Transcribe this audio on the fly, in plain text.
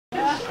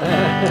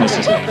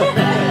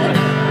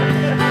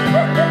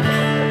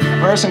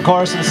Verse and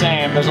chorus are the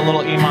same. There's a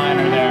little E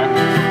minor there.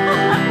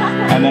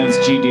 And then it's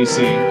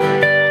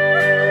GDC.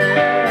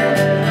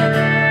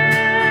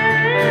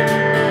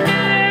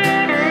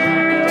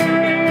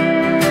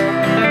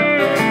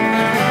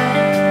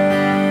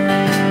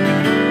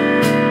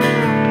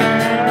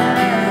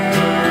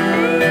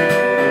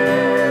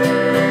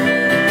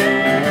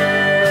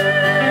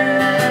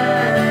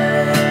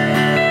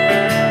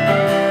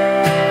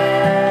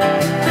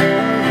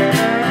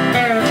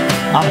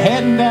 I'm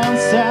heading down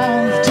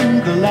south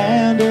to the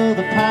land of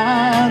the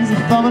pines,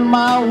 and thumbing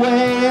my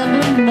way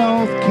into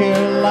North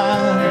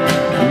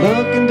Carolina.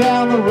 Looking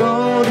down the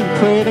road and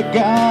pray to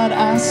God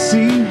I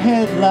see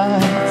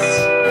headlights.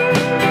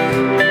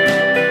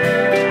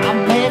 I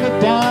made it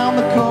down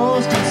the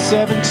coast in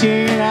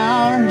 17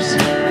 hours,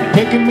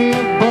 picking me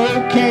a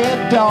bouquet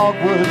of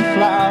dogwood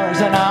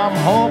flowers, and I'm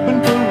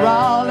hoping for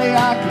Raleigh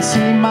I can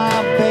see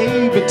my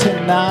baby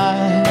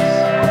tonight.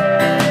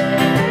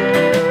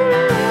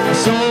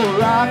 So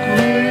rock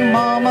me,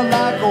 mama,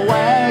 like a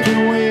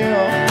wagon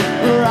wheel.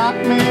 Rock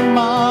me,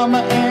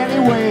 mama, any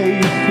way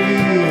you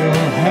feel.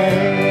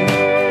 Hey,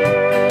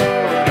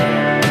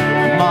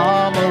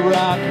 mama,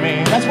 rock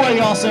me. That's where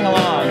y'all sing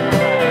along.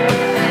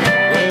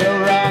 Well,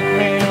 rock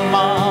me,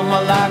 mama,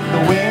 like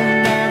the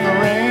wind and the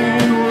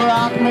rain.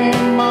 Rock me,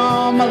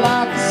 mama,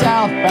 like a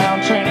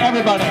southbound train.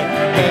 Everybody,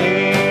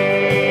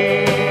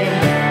 hey,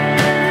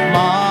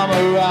 mama,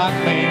 rock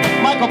me.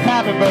 Michael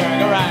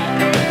Papenburg, all right.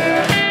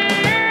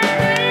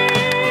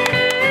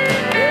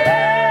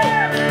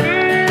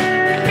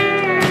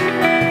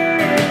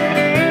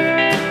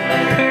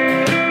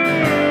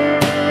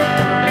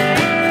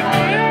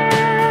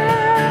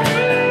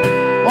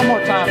 One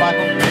more time,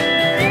 Michael.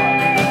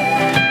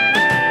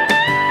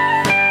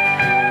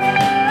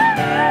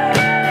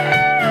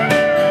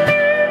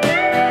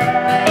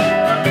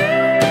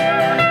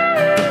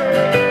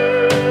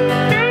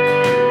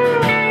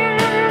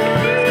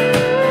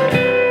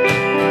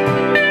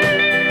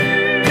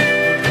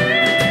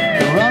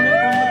 Running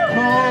from the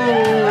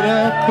cold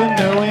up in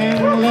New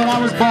England, I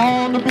was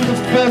born to be the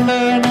fiddler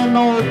in an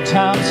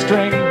old-time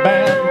string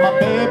band. My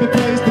baby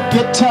plays the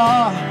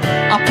guitar,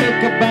 I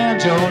pick a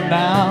banjo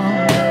now.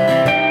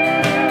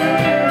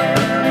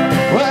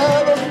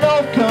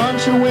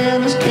 Country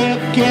winners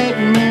kept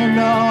getting me,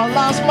 no. I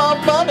lost my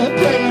money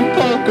playing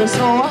poker,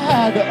 so I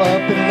had to up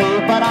and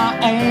leave. But I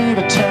ain't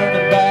a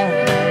turning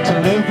back to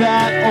live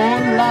that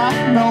old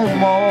life no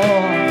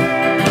more.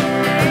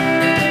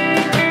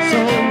 So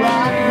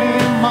rock me,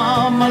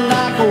 mama,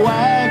 like a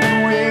wagon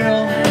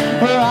wheel.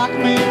 Rock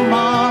me,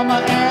 mama,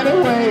 any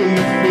way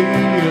you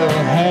feel.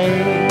 Hey,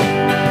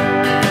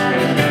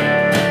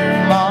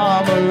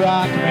 mama,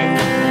 rock me.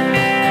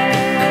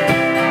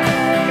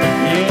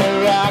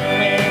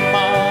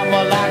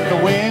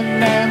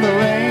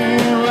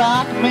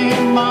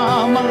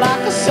 Mama,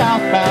 like a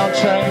southbound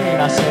train.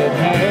 I said,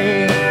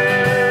 hey,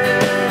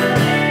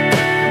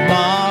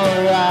 mama,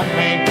 rock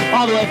me.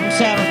 All the way from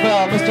San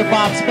Rafael, Mr.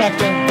 Bob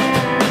Spector.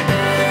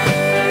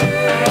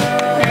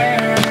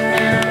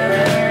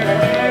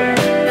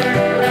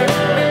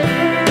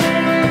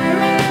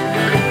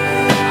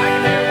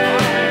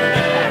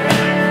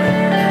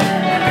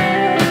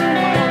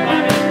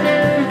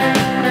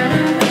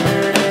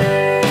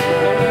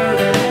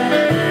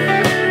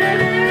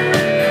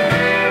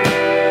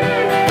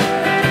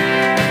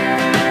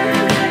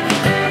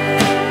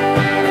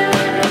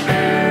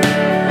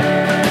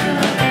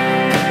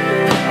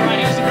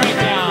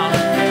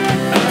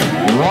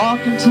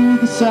 To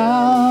the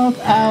south,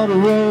 out of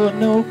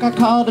Roanoke, I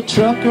called a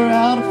trucker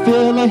out of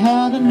Philly,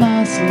 had a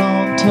nice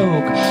long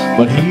toke.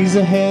 But he's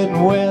a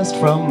heading west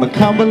from the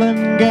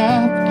Cumberland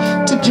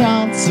Gap to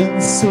Johnson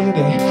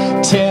City,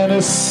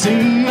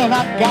 Tennessee. And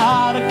I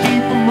gotta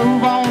keep a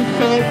move on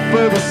fit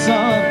for the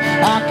sun.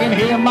 I can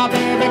hear my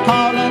baby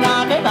calling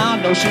out, and I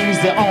know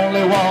she's the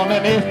only one.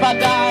 And if I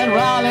die in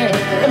Raleigh,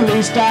 at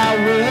least I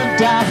will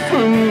die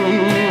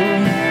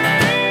free.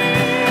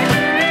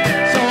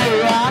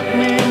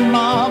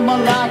 Mama,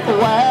 like a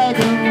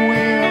wagon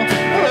wheel.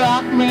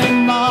 Rock me,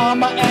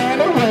 mama,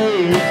 any way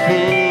you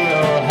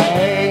feel.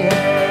 Hey,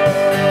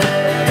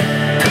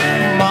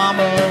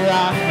 mama,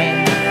 rock me.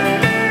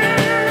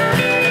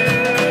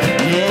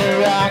 Yeah,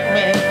 rock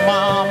me,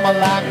 mama,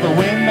 like the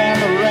wind and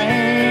the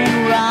rain.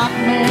 Rock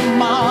me,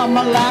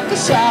 mama, like a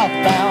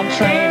southbound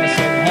train. I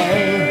said,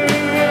 hey,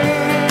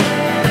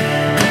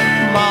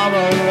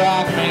 mama,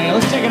 rock me.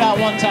 Let's take it out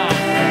one time.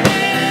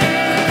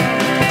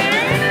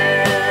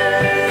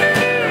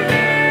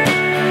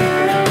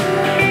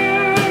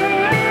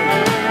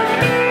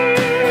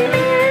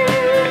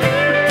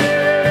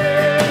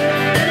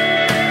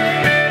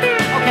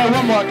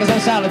 Because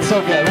that sounded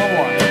so good. One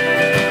more.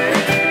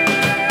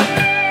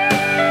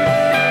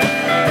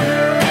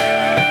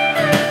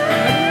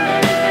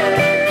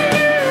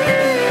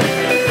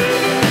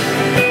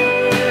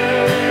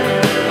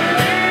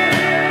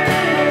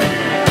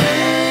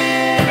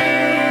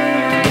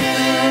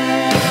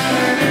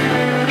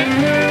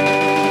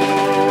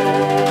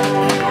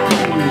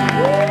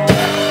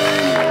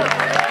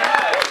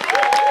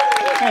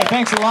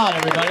 Thanks a lot,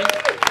 everybody.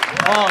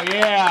 Oh,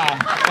 yeah.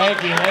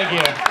 Thank you, thank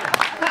you.